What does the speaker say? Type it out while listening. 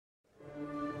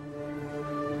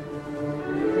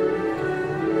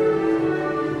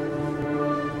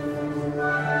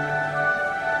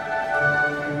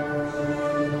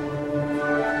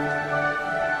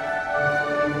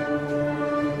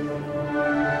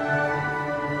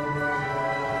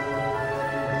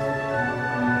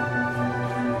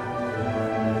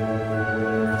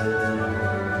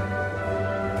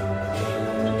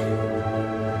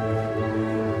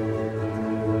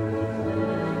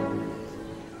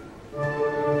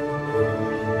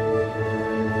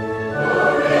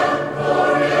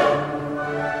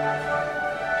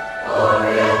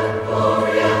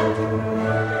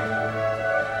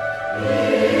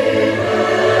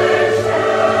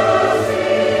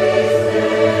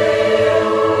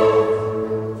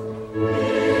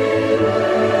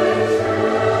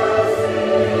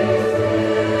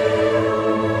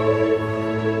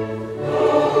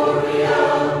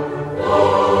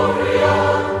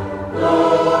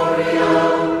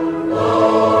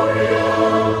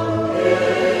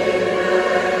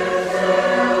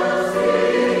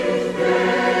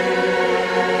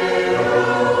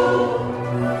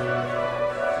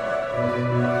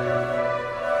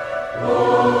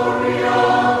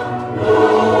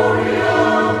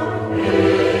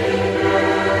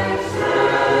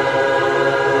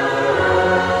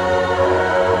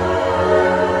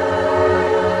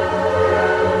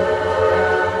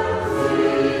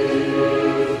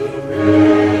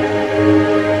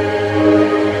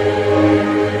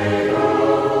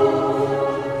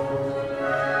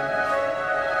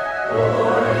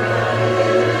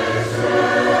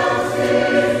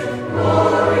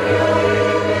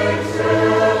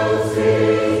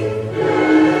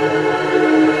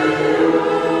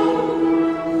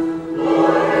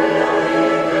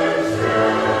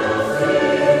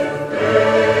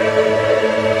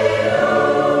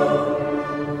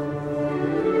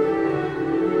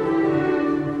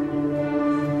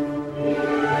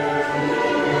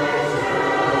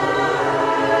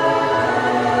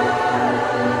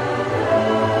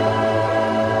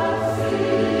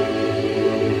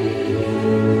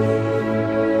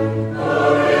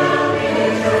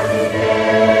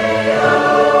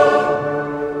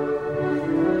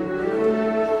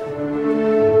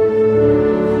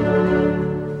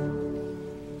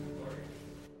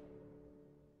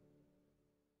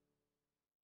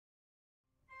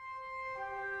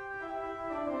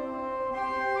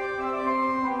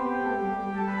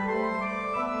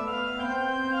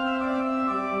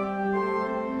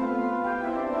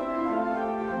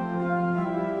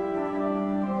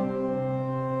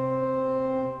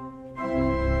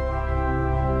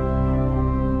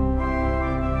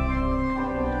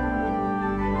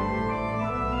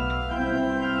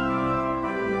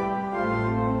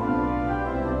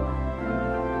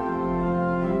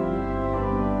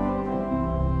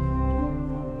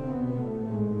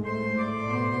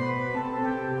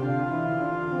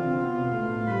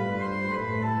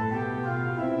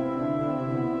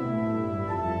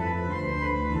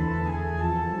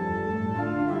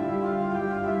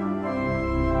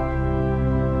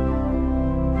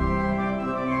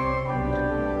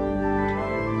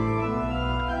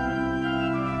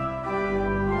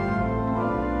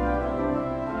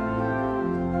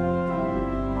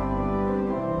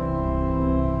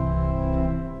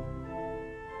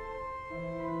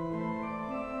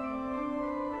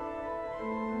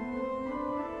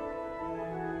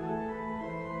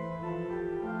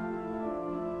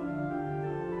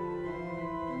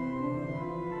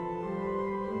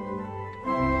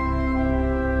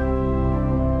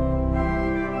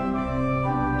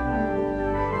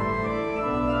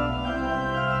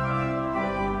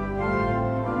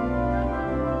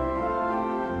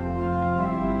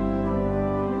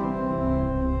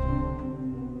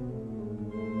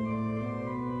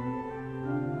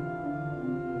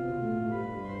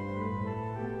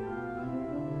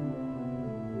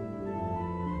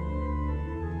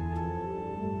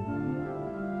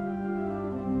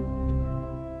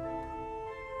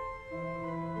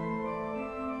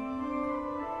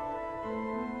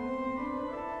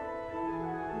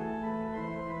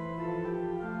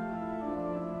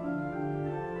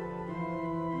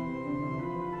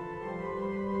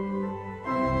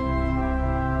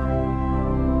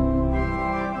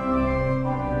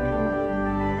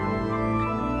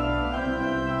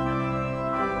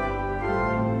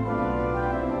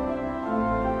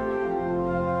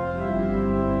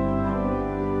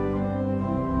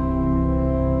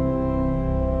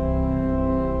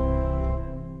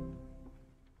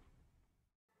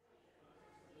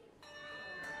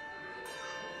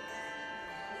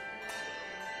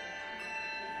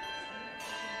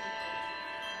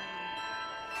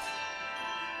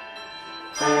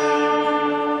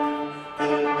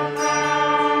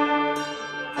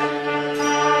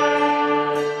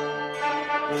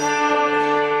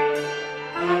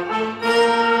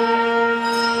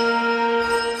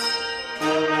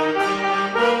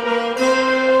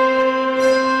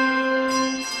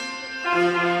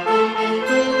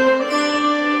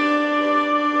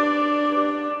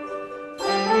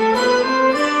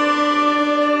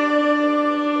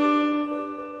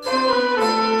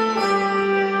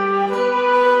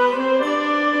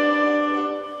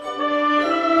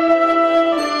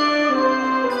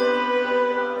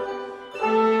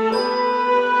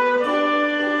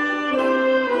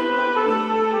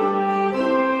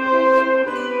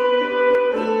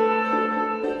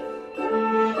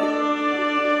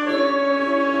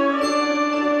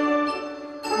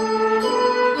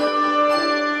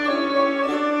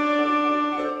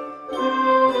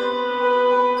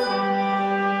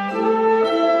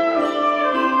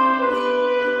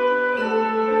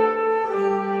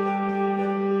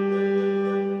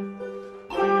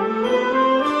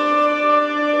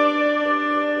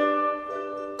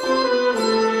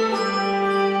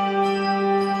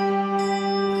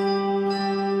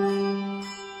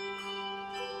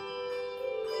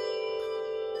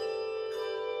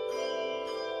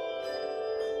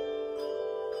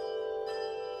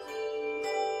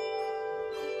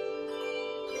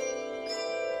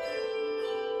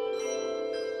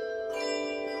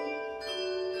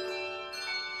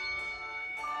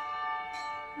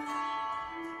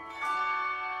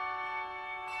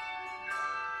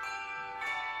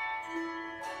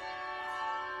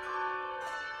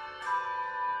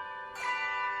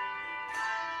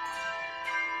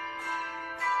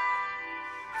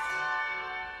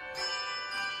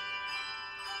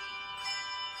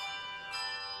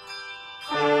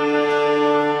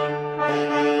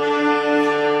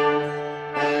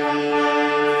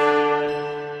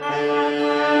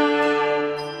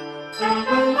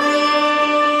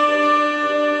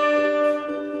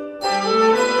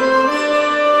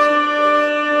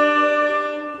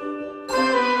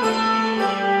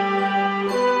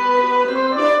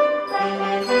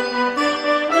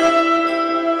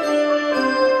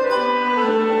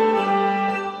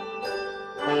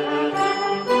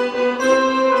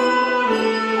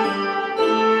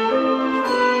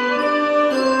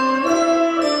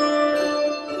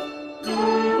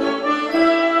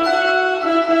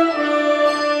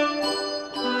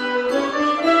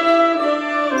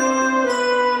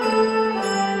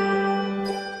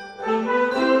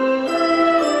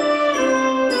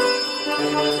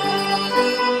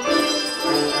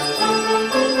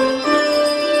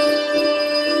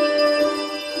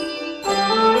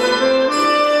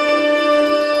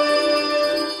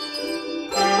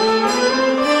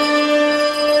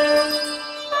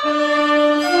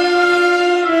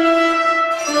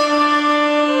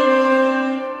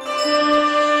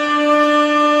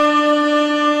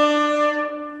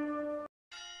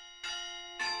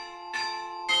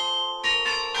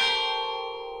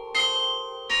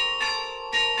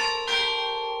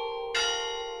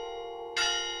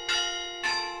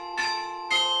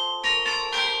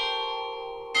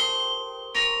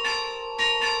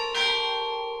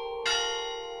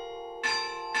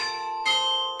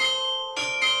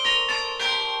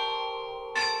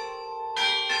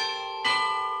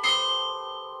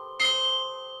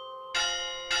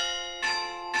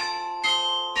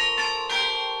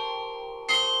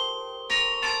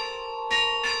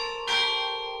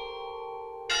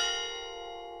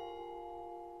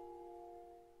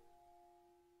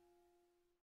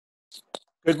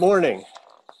Good morning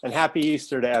and happy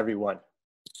Easter to everyone.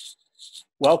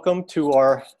 Welcome to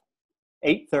our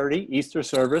 8:30 Easter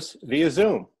service via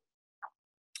Zoom.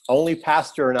 Only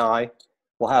Pastor and I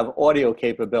will have audio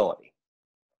capability.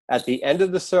 At the end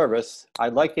of the service,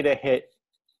 I'd like you to hit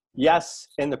yes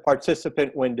in the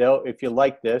participant window if you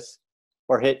like this,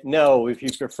 or hit no if you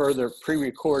prefer the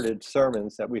pre-recorded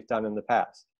sermons that we've done in the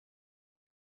past.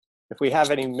 If we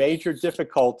have any major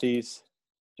difficulties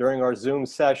during our Zoom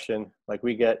session, like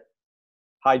we get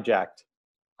hijacked,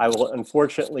 I will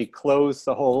unfortunately close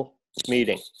the whole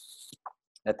meeting.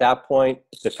 At that point,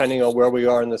 depending on where we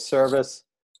are in the service,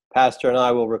 Pastor and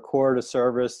I will record a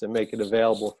service and make it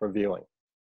available for viewing.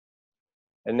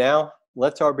 And now,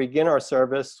 let's begin our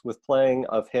service with playing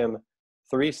of hymn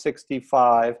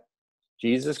 365,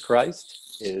 Jesus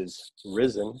Christ is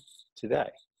risen today.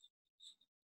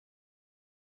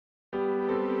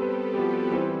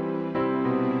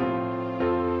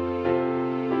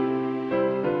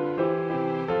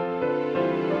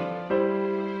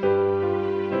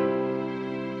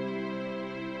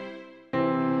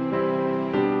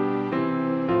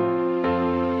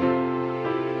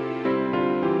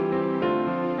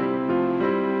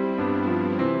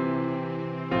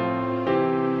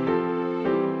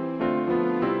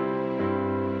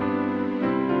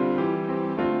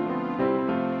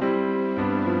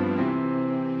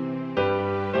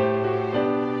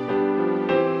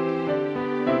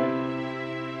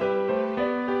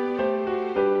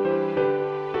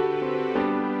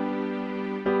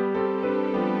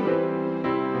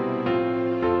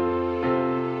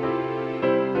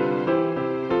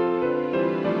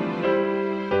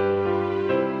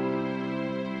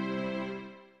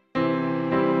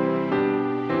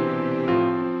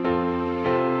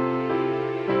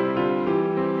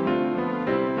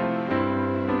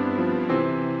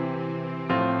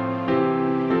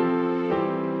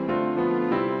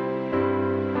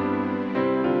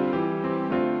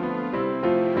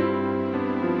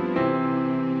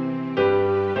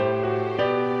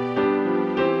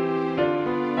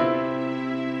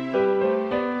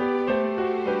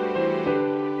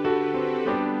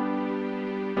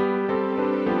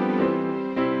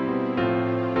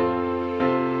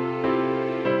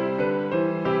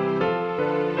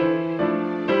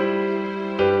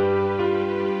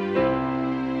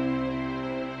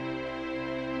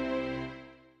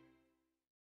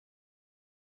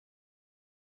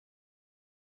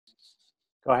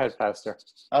 Go ahead, Pastor.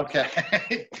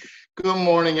 Okay. Good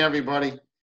morning, everybody.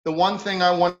 The one thing I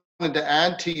wanted to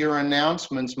add to your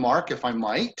announcements, Mark, if I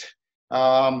might,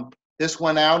 this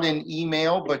went out in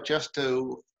email, but just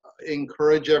to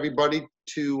encourage everybody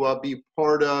to be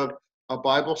part of a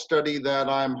Bible study that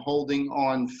I'm holding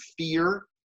on fear.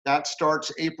 That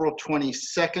starts April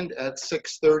 22nd at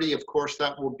 6:30. Of course,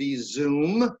 that will be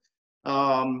Zoom,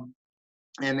 and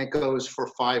it goes for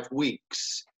 5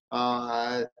 weeks.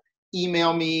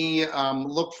 Email me,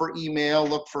 look for email,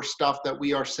 look for stuff that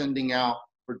we are sending out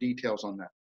for details on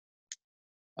that.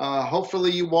 Hopefully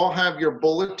you all have your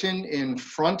bulletin in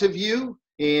front of you,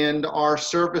 and our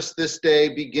service this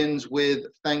day begins with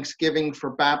Thanksgiving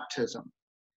for baptism.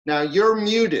 Now you're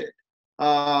muted.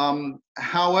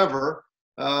 However,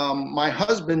 my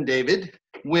husband, David,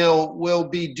 will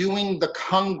be doing the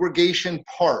congregation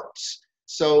parts.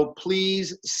 So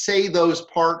please say those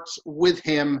parts with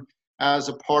him as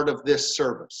a part of this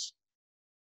service.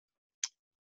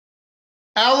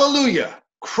 Alleluia!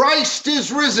 Christ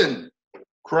is risen.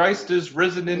 Christ is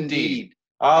risen indeed.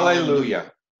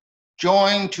 Alleluia.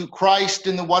 Joined to Christ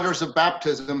in the waters of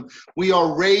baptism, we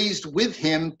are raised with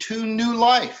him to new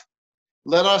life.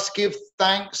 Let us give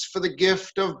thanks for the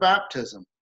gift of baptism.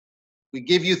 We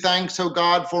give you thanks, O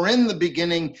God, for in the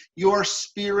beginning your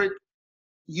Spirit,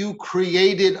 you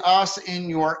created us in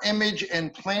your image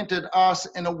and planted us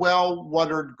in a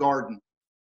well-watered garden.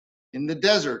 In the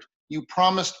desert, you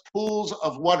promised pools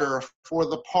of water for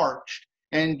the parched,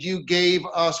 and you gave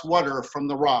us water from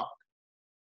the rock.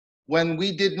 When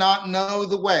we did not know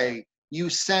the way, you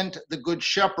sent the Good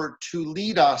Shepherd to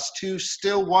lead us to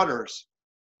still waters.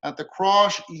 At the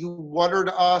cross, you watered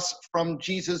us from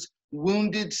Jesus'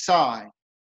 wounded side.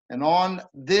 And on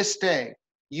this day,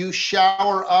 you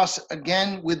shower us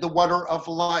again with the water of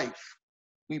life.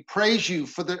 We praise you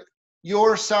for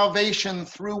your salvation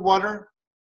through water,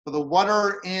 for the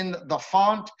water in the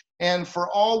font, and for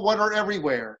all water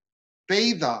everywhere.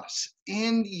 Bathe us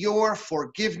in your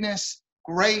forgiveness,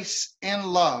 grace, and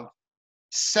love.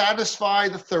 Satisfy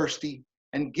the thirsty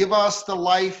and give us the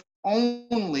life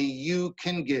only you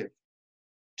can give.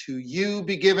 To you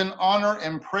be given honor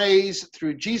and praise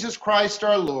through Jesus Christ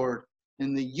our Lord,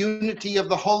 in the unity of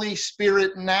the Holy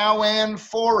Spirit, now and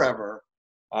forever.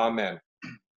 Amen.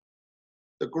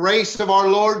 The grace of our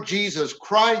Lord Jesus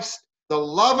Christ, the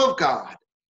love of God,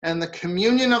 and the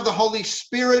communion of the Holy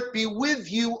Spirit be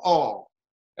with you all.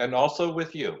 And also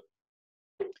with you.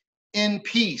 In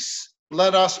peace,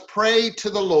 let us pray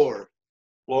to the Lord.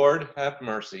 Lord, have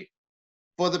mercy.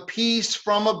 For the peace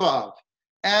from above,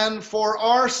 and for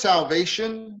our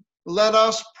salvation, let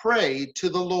us pray to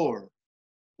the Lord.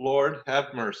 Lord,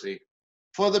 have mercy.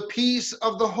 For the peace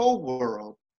of the whole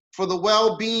world, for the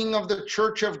well-being of the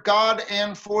Church of God,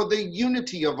 and for the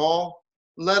unity of all,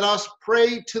 let us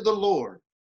pray to the Lord.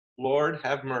 Lord,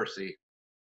 have mercy.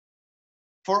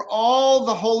 For all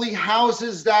the holy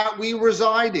houses that we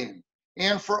reside in,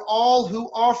 and for all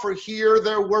who offer here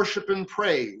their worship and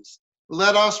praise,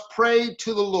 let us pray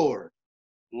to the Lord.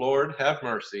 Lord, have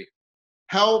mercy.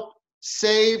 Help,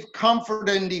 save, comfort,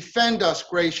 and defend us,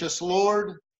 gracious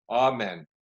Lord. Amen.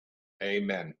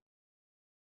 Amen.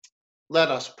 Let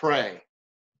us pray.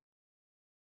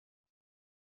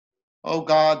 O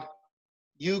God,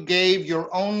 you gave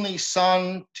your only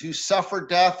Son to suffer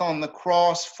death on the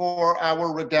cross for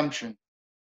our redemption.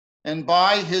 And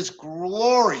by his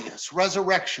glorious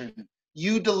resurrection,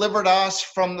 you delivered us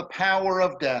from the power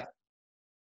of death.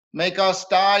 Make us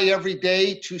die every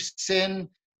day to sin,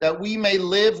 that we may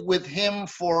live with him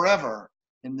forever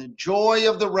in the joy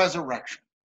of the resurrection.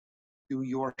 Through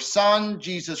your Son,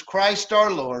 Jesus Christ our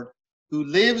Lord, who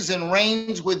lives and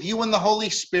reigns with you in the Holy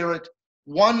Spirit,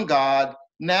 one God,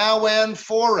 now and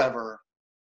forever.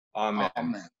 Amen.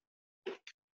 Amen.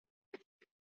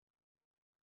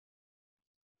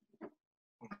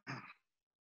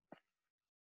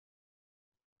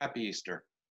 Happy Easter.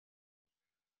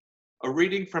 A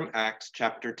reading from Acts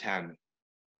chapter 10.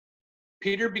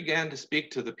 Peter began to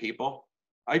speak to the people.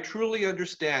 I truly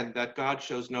understand that God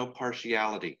shows no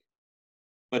partiality,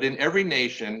 but in every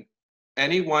nation,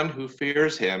 anyone who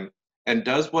fears him and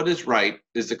does what is right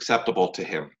is acceptable to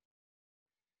him.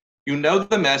 You know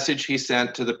the message he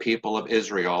sent to the people of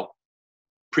Israel,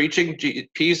 preaching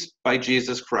peace by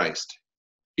Jesus Christ.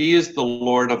 He is the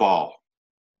Lord of all.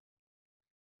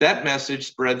 That message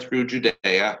spread through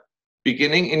Judea,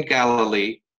 beginning in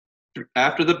Galilee,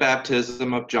 after the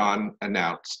baptism of John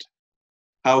announced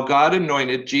how God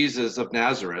anointed Jesus of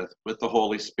Nazareth with the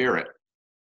Holy Spirit,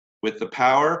 with the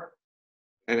power,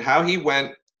 and how he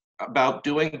went about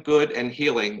doing good and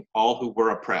healing all who were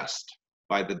oppressed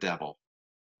by the devil.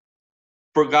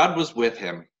 for God was with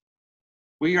him.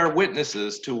 We are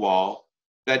witnesses to all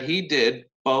that he did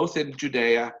both in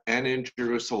Judea and in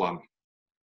Jerusalem.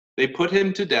 They put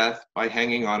him to death by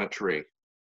hanging on a tree.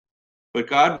 But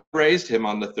God raised him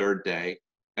on the third day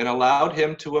and allowed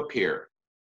him to appear,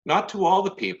 not to all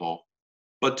the people,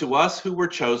 but to us who were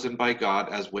chosen by God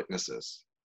as witnesses,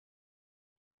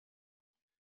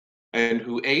 and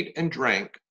who ate and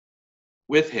drank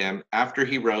with him after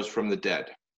he rose from the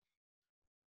dead.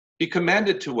 He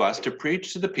commanded to us to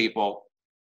preach to the people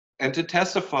and to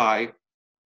testify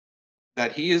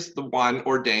that he is the one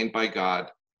ordained by God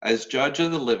as judge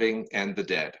of the living and the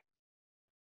dead.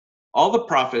 All the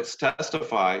prophets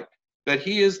testify that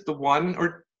he is the one,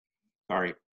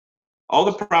 all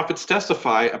the prophets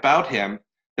testify about him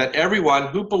that everyone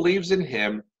who believes in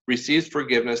him receives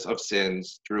forgiveness of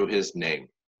sins through his name.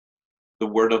 The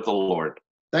word of the Lord.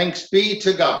 Thanks be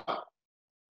to God.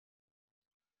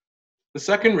 The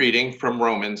second reading from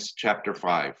Romans chapter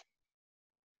 5.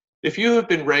 If you have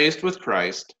been raised with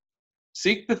Christ,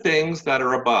 seek the things that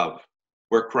are above,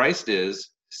 where Christ is,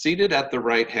 seated at the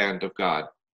right hand of God.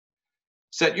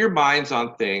 Set your minds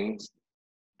on things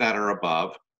that are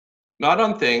above, not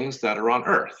on things that are on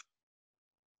earth.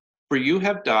 For you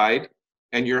have died,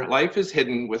 and your life is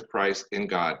hidden with Christ in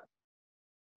God.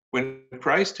 When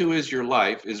Christ, who is your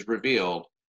life, is revealed,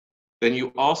 then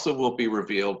you also will be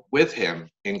revealed with him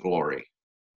in glory.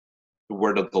 The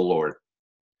word of the Lord.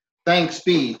 Thanks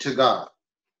be to God.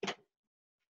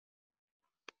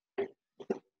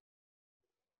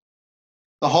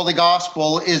 The Holy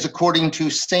Gospel is according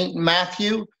to St.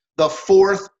 Matthew, the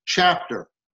 4th chapter.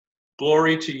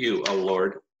 Glory to you, O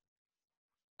Lord.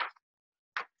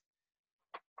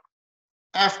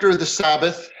 After the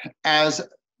Sabbath, as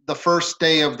the first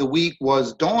day of the week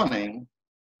was dawning,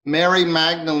 Mary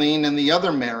Magdalene and the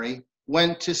other Mary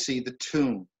went to see the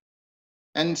tomb.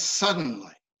 And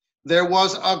suddenly there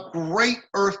was a great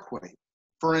earthquake,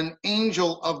 for an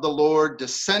angel of the Lord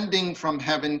descending from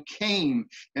heaven came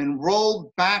and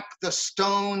rolled back the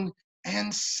stone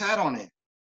and sat on it.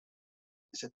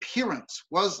 His appearance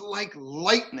was like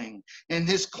lightning, and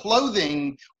his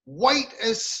clothing white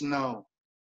as snow.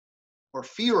 For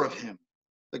fear of him,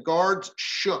 the guards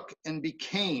shook and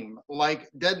became like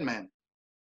dead men.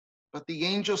 But the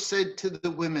angel said to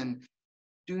the women,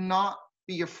 "Do not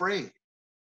be afraid.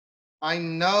 I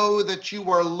know that you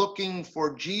are looking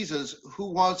for Jesus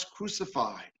who was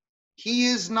crucified. He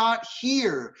is not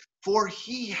here, for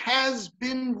he has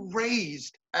been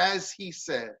raised, as he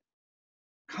said.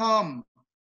 Come,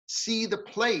 see the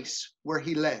place where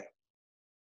he lay.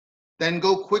 Then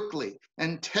go quickly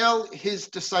and tell his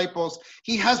disciples,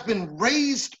 he has been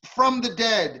raised from the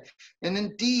dead, and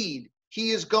indeed, he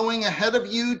is going ahead of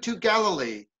you to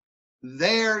Galilee.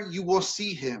 There you will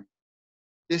see him.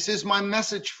 This is my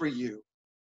message for you."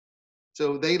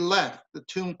 So they left the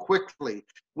tomb quickly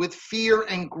with fear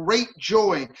and great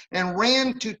joy and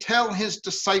ran to tell his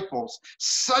disciples.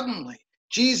 Suddenly,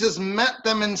 Jesus met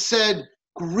them and said,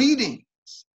 "Greetings."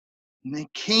 And they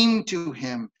came to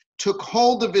him, took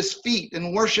hold of his feet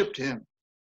and worshiped him.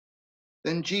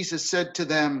 Then Jesus said to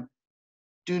them,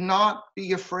 "Do not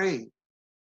be afraid.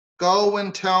 Go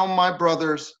and tell my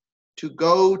brothers to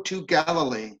go to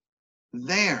Galilee.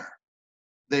 There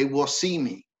they will see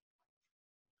me."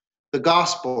 The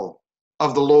Gospel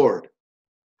of the Lord.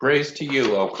 Praise to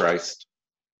you, O Christ.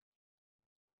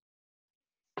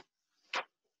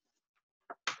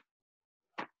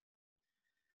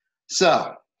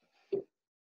 So,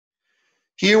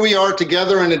 here we are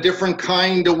together in a different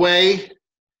kind of way,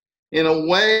 in a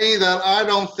way that I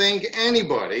don't think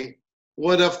anybody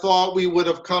would have thought we would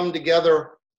have come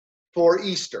together for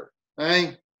Easter,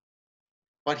 eh?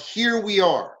 But here we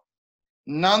are,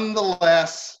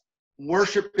 nonetheless,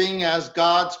 worshiping as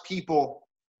God's people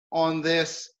on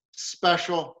this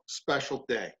special, special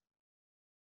day.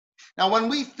 Now, when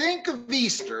we think of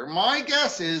Easter, my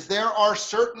guess is there are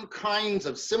certain kinds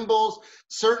of symbols,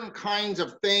 certain kinds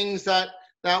of things that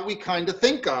we kind of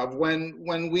think of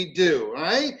when we do,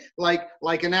 right?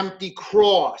 Like an empty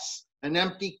cross, an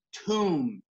empty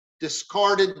tomb,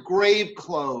 discarded grave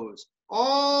clothes,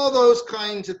 all those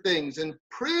kinds of things. And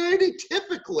pretty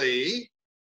typically,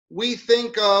 we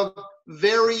think of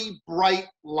very bright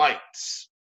lights,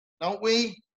 don't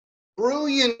we?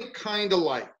 Brilliant kind of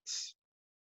lights.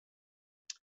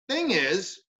 Thing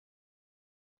is,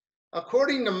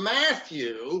 according to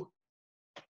Matthew,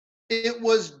 it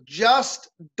was just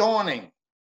dawning.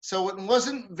 So it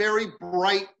wasn't very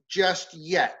bright just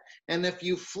yet. And if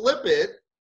you flip it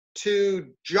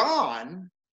to John,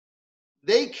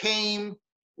 they came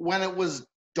when it was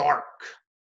dark.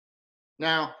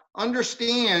 Now,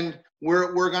 understand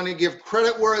we're going to give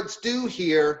credit where it's due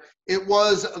here. It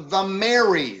was the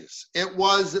Marys. It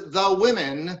was the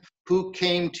women who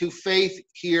came to faith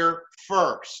here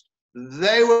first.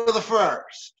 They were the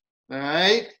first, all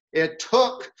right? It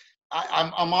took,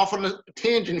 I'm off on a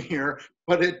tangent here,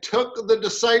 but it took the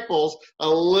disciples a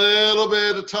little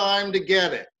bit of time to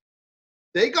get it.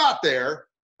 They got there,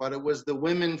 but it was the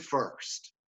women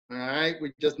first, all right?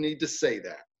 We just need to say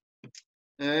that,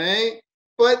 all right?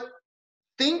 But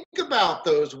think about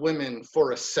those women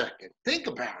for a second. Think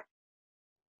about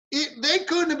it. They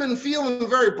couldn't have been feeling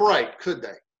very bright, could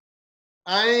they?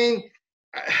 I mean,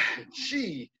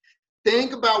 gee,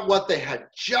 think about what they had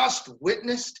just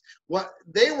witnessed. What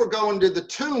they were going to the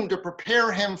tomb to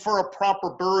prepare him for a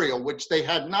proper burial, which they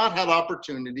had not had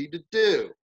opportunity to do.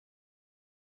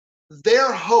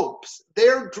 Their hopes,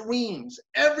 their dreams,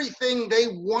 everything they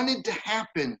wanted to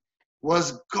happen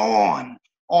was gone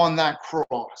on that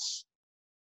cross.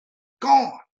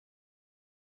 Gone.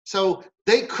 So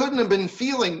they couldn't have been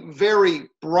feeling very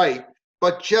bright,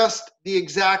 but just the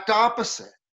exact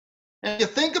opposite. And you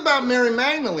think about Mary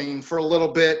Magdalene for a little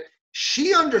bit,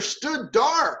 she understood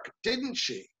dark, didn't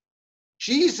she?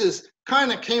 Jesus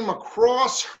kind of came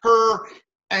across her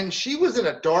and she was in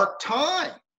a dark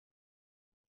time.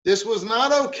 This was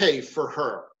not okay for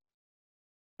her.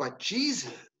 But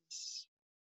Jesus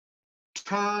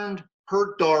turned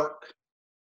her dark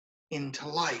into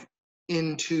light,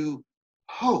 into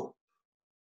hope.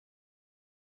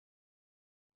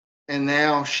 And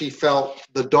now she felt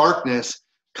the darkness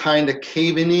kind of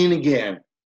caving in again,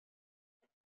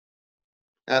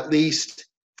 at least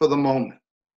for the moment.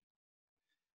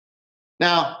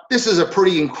 Now, this is a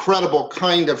pretty incredible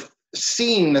kind of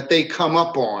scene that they come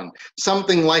up on,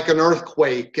 something like an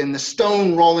earthquake and the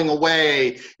stone rolling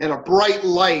away and a bright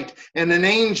light and an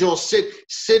angel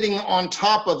sitting on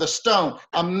top of the stone.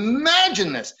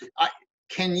 Imagine this.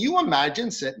 Can you imagine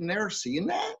sitting there seeing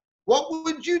that? What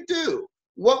would you do?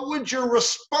 What would your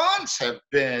response have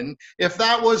been if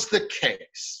that was the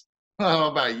case? I don't know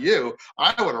about you. I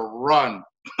would have run.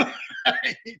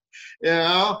 You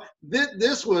know,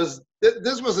 this was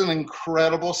an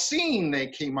incredible scene they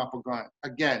came up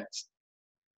against.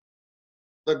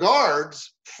 The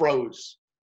guards froze,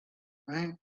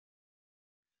 right?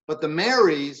 But the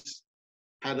Marys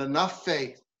had enough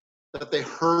faith that they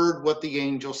heard what the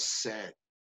angel said.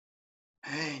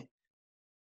 Hey,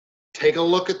 take a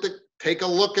look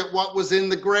at what was in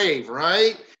the grave,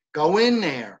 right? Go in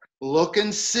there, look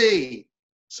and see.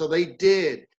 So they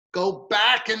did. Go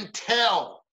back and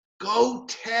tell. Go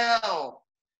tell.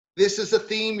 This is a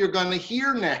theme you're going to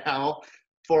hear now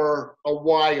for a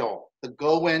while. The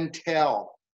go and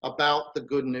tell about the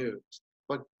good news.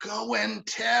 But go and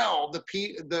tell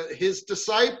his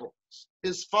disciples,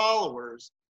 his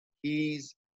followers,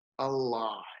 he's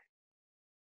alive.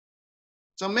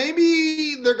 So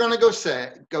maybe they're going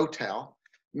to go tell.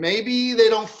 Maybe they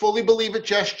don't fully believe it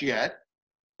just yet.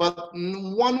 But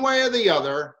one way or the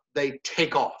other, they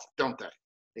take off, don't they?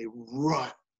 They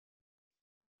run.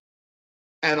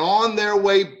 And on their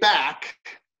way back,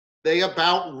 they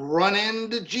about run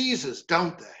into Jesus,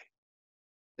 don't they?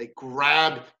 They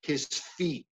grab his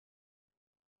feet.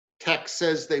 Text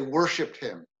says they worshiped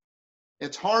him.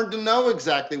 It's hard to know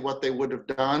exactly what they would have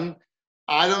done.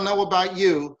 I don't know about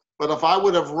you, but if I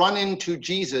would have run into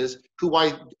Jesus, who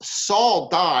I saw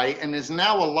die and is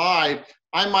now alive,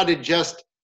 I might have just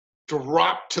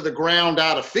dropped to the ground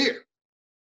out of fear,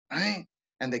 right?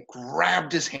 And they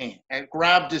grabbed his hand and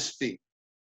grabbed his feet.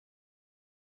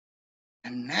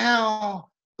 And now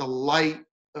the light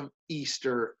of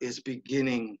Easter is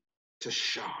beginning to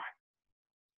shine.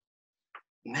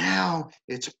 Now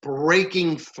it's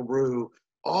breaking through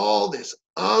all this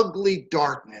ugly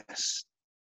darkness.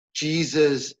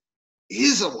 Jesus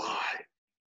is alive.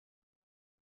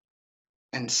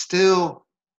 And still,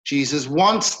 Jesus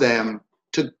wants them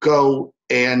to go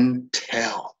and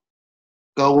tell.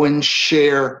 Go and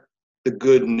share the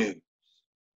good news.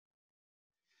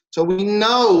 So we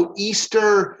know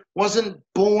Easter wasn't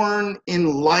born in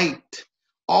light.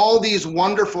 All these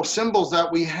wonderful symbols that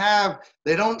we have,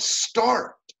 they don't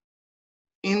start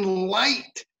in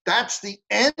light. That's the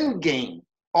end game,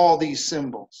 all these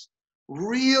symbols.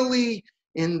 Really,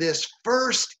 in this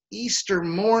first Easter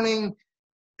morning,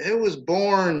 it was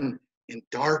born in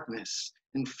darkness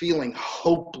and feeling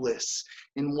hopeless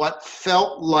in what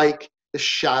felt like the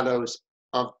shadows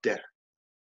of death.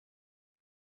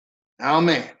 Now,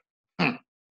 man,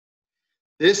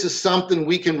 this is something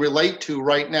we can relate to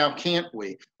right now, can't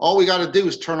we? All we got to do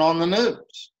is turn on the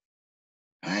news.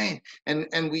 Right?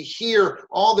 And we hear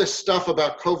all this stuff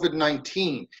about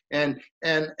COVID-19 and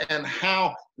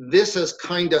how this has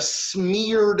kind of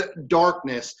smeared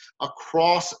darkness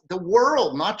across the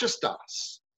world, not just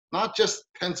us, not just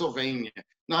Pennsylvania,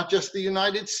 not just the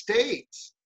United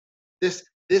States. This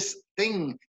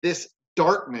thing, this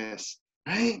darkness,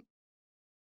 right?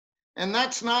 And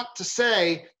that's not to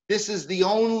say this is the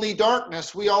only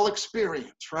darkness we all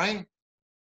experience, right?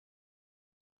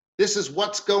 This is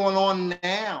what's going on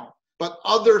now, but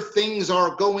other things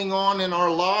are going on in our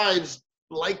lives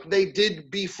like they did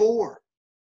before.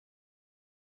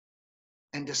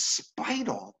 And despite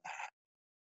all that,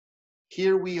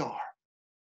 here we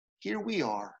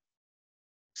are,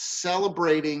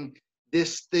 celebrating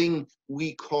this thing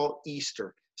we call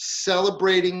Easter,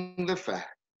 celebrating the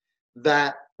fact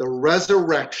that the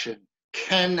resurrection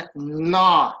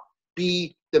cannot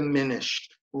be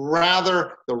diminished.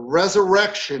 Rather, the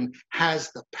resurrection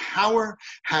has the power,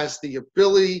 has the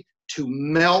ability to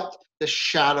melt the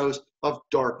shadows of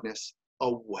darkness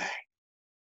away.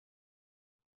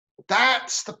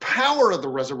 That's the power of the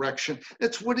resurrection.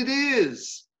 That's what it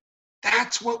is.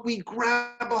 That's what we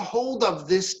grab a hold of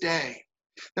this day.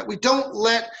 That we don't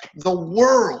let the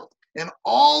world and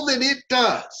all that it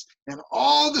does and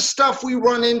all the stuff we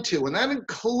run into, and that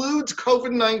includes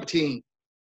COVID-19,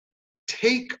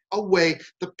 take away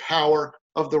the power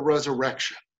of the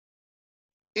resurrection.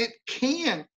 It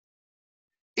can.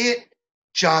 It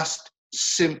just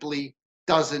simply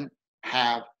doesn't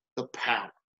have the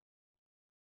power.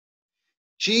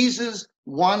 Jesus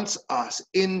wants us,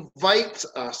 invites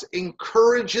us,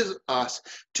 encourages us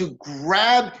to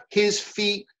grab his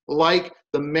feet like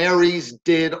the Marys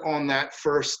did on that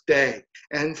first day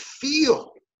and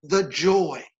feel the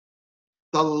joy,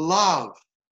 the love,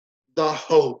 the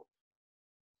hope.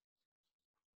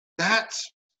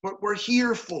 That's what we're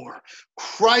here for.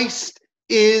 Christ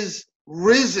is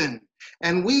risen,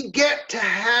 and we get to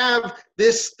have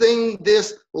this thing,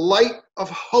 this light of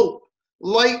hope,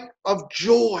 light of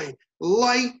joy,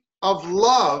 light of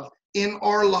love in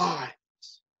our lives.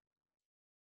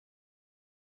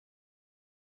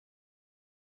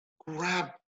 Grab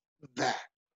that.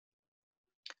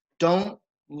 Don't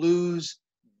lose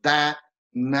that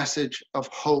message of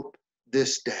hope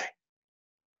this day.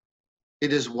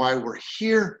 It is why we're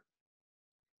here.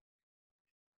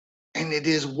 And it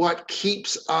is what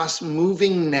keeps us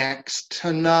moving next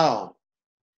to know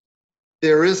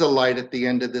there is a light at the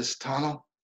end of this tunnel.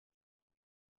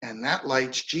 And that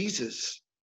light's Jesus.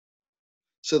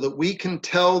 So that we can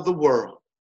tell the world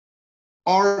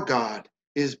our God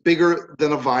is bigger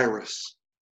than a virus.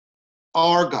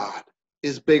 Our God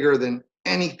is bigger than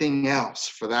anything else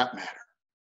for that matter.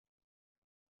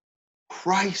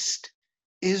 Christ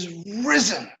is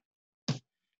risen.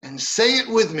 And say it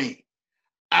with me.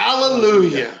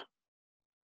 Alleluia.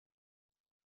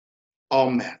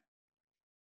 Amen.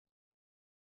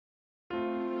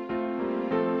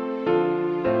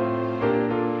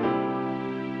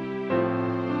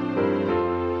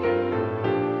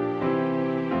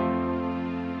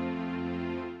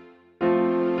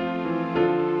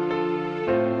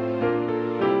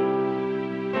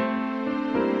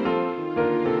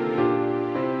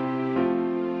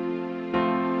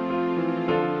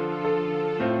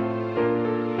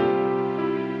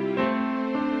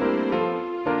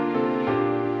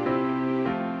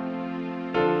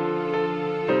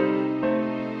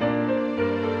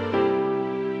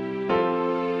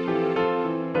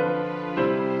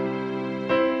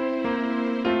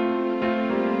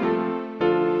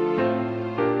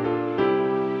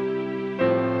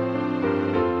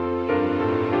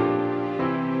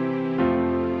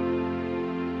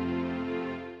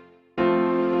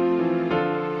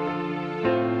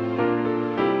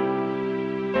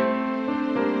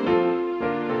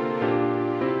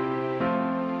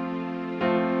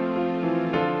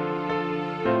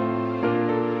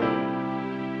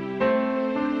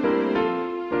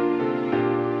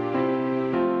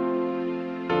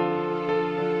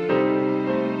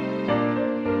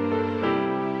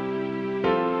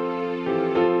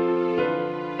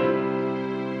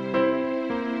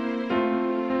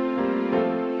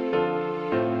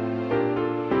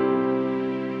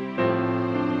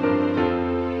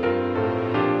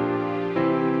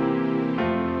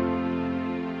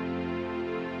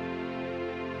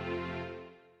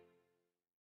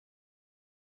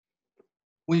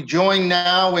 We join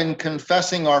now in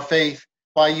confessing our faith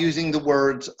by using the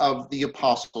words of the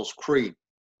Apostles' Creed.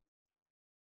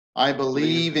 I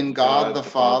believe in God the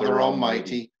Father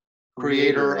Almighty,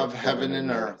 creator of heaven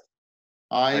and earth.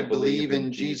 I believe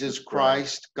in Jesus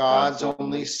Christ, God's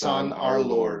only Son, our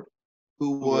Lord,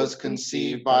 who was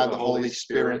conceived by the Holy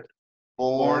Spirit,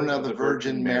 born of the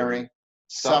Virgin Mary,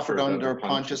 suffered under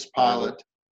Pontius Pilate,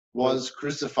 was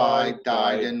crucified,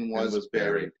 died, and was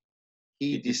buried.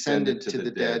 He descended to the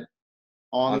dead.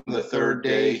 On the third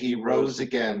day he rose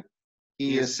again.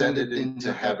 He ascended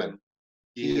into heaven.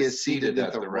 He is seated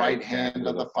at the right hand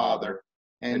of the Father,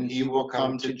 and he will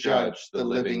come to judge the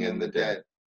living and the dead.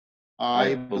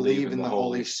 I believe in the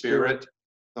Holy Spirit,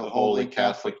 the Holy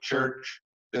Catholic Church,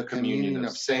 the communion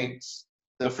of saints,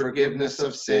 the forgiveness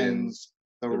of sins,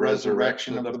 the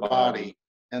resurrection of the body,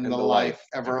 and the life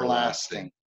everlasting.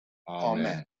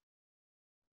 Amen.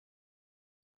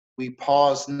 We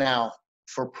pause now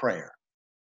for prayer.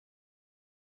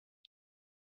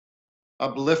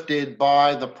 Uplifted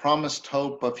by the promised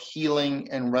hope of healing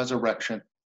and resurrection,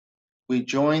 we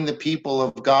join the people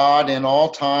of God in all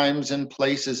times and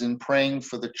places in praying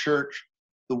for the church,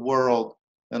 the world,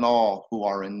 and all who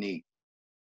are in need.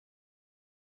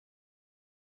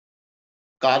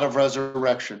 God of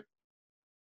resurrection,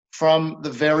 from the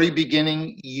very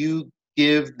beginning, you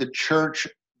give the church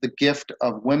the gift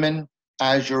of women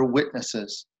as your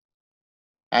witnesses,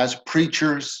 as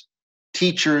preachers,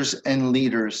 teachers, and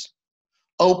leaders.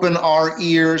 Open our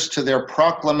ears to their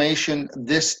proclamation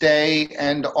this day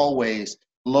and always.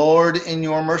 Lord, in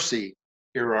your mercy,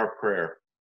 Hear our prayer.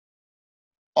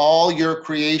 all your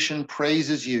creation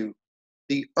praises you.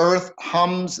 The earth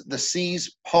hums, the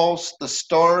seas pulse, the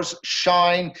stars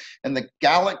shine, and the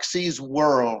galaxies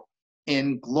whirl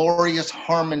in glorious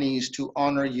harmonies to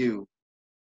honor you.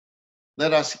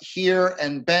 Let us hear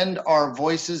and bend our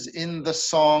voices in the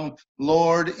song,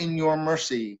 Lord, in your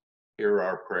mercy. Hear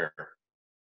our prayer.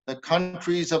 The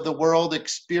countries of the world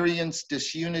experience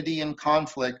disunity and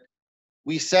conflict.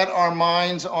 We set our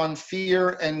minds on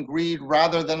fear and greed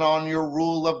rather than on your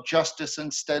rule of justice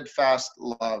and steadfast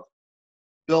love.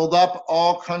 Build up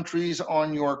all countries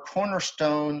on your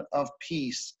cornerstone of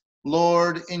peace.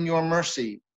 Lord, in your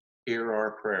mercy. Hear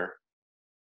our prayer.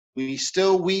 We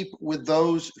still weep with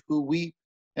those who weep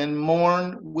and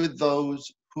mourn with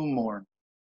those who mourn.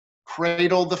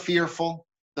 Cradle the fearful,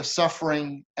 the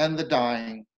suffering, and the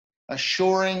dying,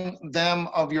 assuring them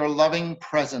of your loving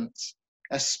presence.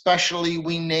 Especially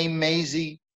we name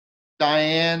Maisie,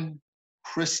 Diane,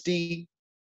 Christy,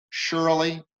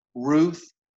 Shirley, Ruth,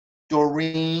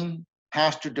 Doreen,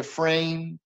 Pastor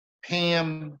Dufresne,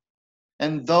 Pam,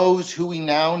 and those who we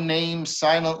now name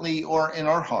silently or in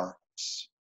our hearts.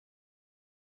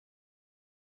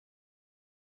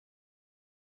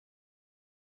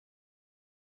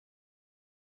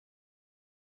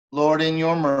 Lord, in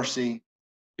your mercy,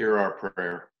 Hear our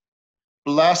prayer.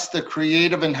 bless the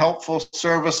creative and helpful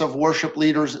service of worship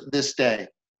leaders this day.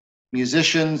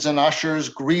 Musicians and ushers,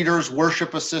 greeters,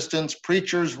 worship assistants,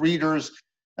 preachers, readers,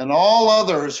 and all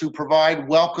others who provide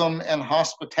welcome and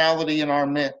hospitality in our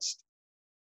midst.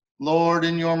 Lord,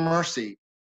 in your mercy,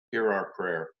 Hear our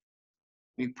prayer.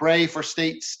 we pray for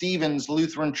St. Stephen's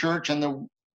Lutheran Church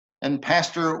and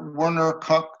Pastor Werner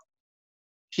Cook.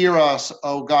 Hear us,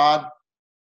 O God.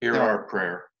 Hear Yeah. our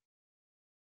prayer.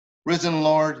 Risen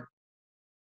Lord,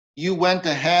 you went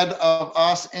ahead of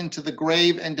us into the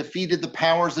grave and defeated the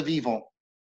powers of evil.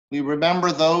 We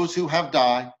remember those who have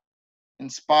died.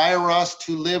 Inspire us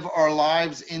to live our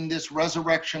lives in this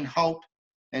resurrection hope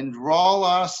and draw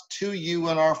us to you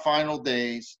in our final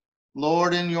days.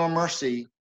 Lord, in your mercy.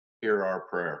 Hear our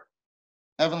prayer.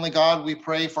 Heavenly God, we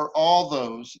pray for all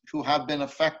those who have been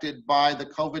affected by the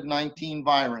COVID-19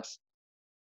 virus.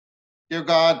 Dear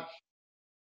God,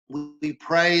 we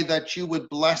pray that you would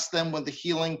bless them with the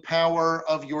healing power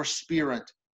of your Spirit.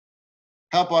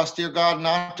 Help us, dear God,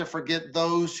 not to forget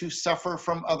those who suffer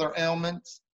from other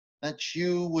ailments, that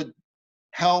you would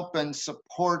help and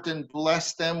support and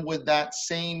bless them with that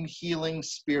same healing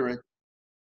spirit.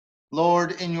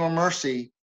 Lord, in your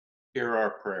mercy. Hear our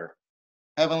prayer.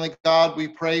 Heavenly God, we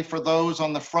pray for those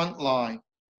on the front line,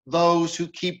 those who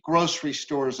keep grocery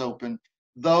stores open,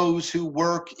 those who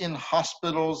work in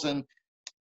hospitals and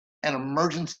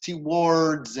emergency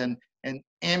wards and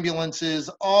ambulances,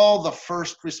 all the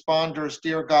first responders,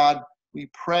 dear God. We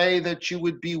pray that you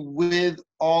would be with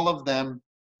all of them,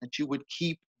 that you would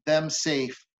keep them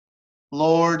safe.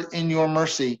 Lord, in your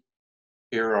mercy.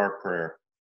 Hear our prayer.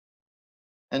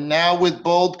 And now with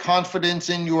bold confidence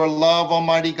in your love,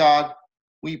 Almighty God,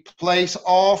 we place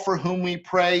all for whom we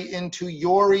pray into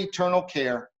your eternal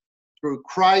care through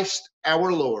Christ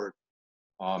our Lord.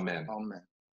 Amen. Amen.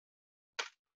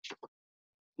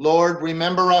 Lord,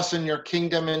 remember us in your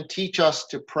kingdom and teach us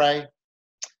to pray.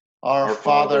 Our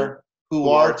Father, who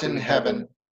art in heaven,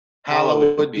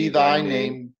 hallowed be thy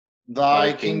name.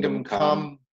 Thy kingdom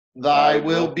come, thy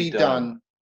will be done,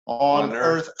 on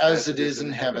earth as it is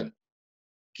in heaven.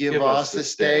 Give us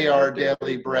this day our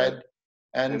daily bread,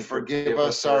 and forgive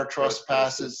us our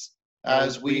trespasses,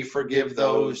 as we forgive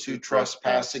those who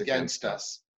trespass against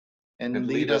us. And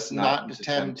lead us not into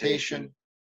temptation,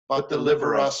 but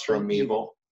deliver us from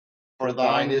evil. For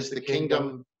thine is the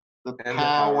kingdom, the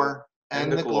power,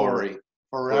 and the glory,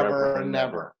 forever and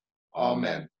ever.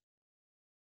 Amen.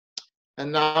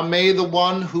 And now may the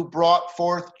one who brought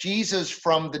forth Jesus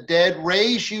from the dead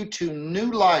raise you to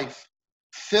new life,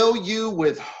 fill you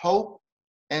with hope,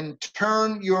 and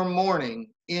turn your mourning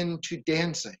into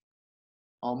dancing.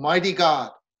 Almighty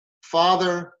God,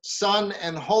 Father, Son,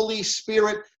 and Holy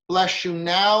Spirit, bless you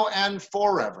now and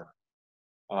forever.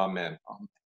 Amen. Amen.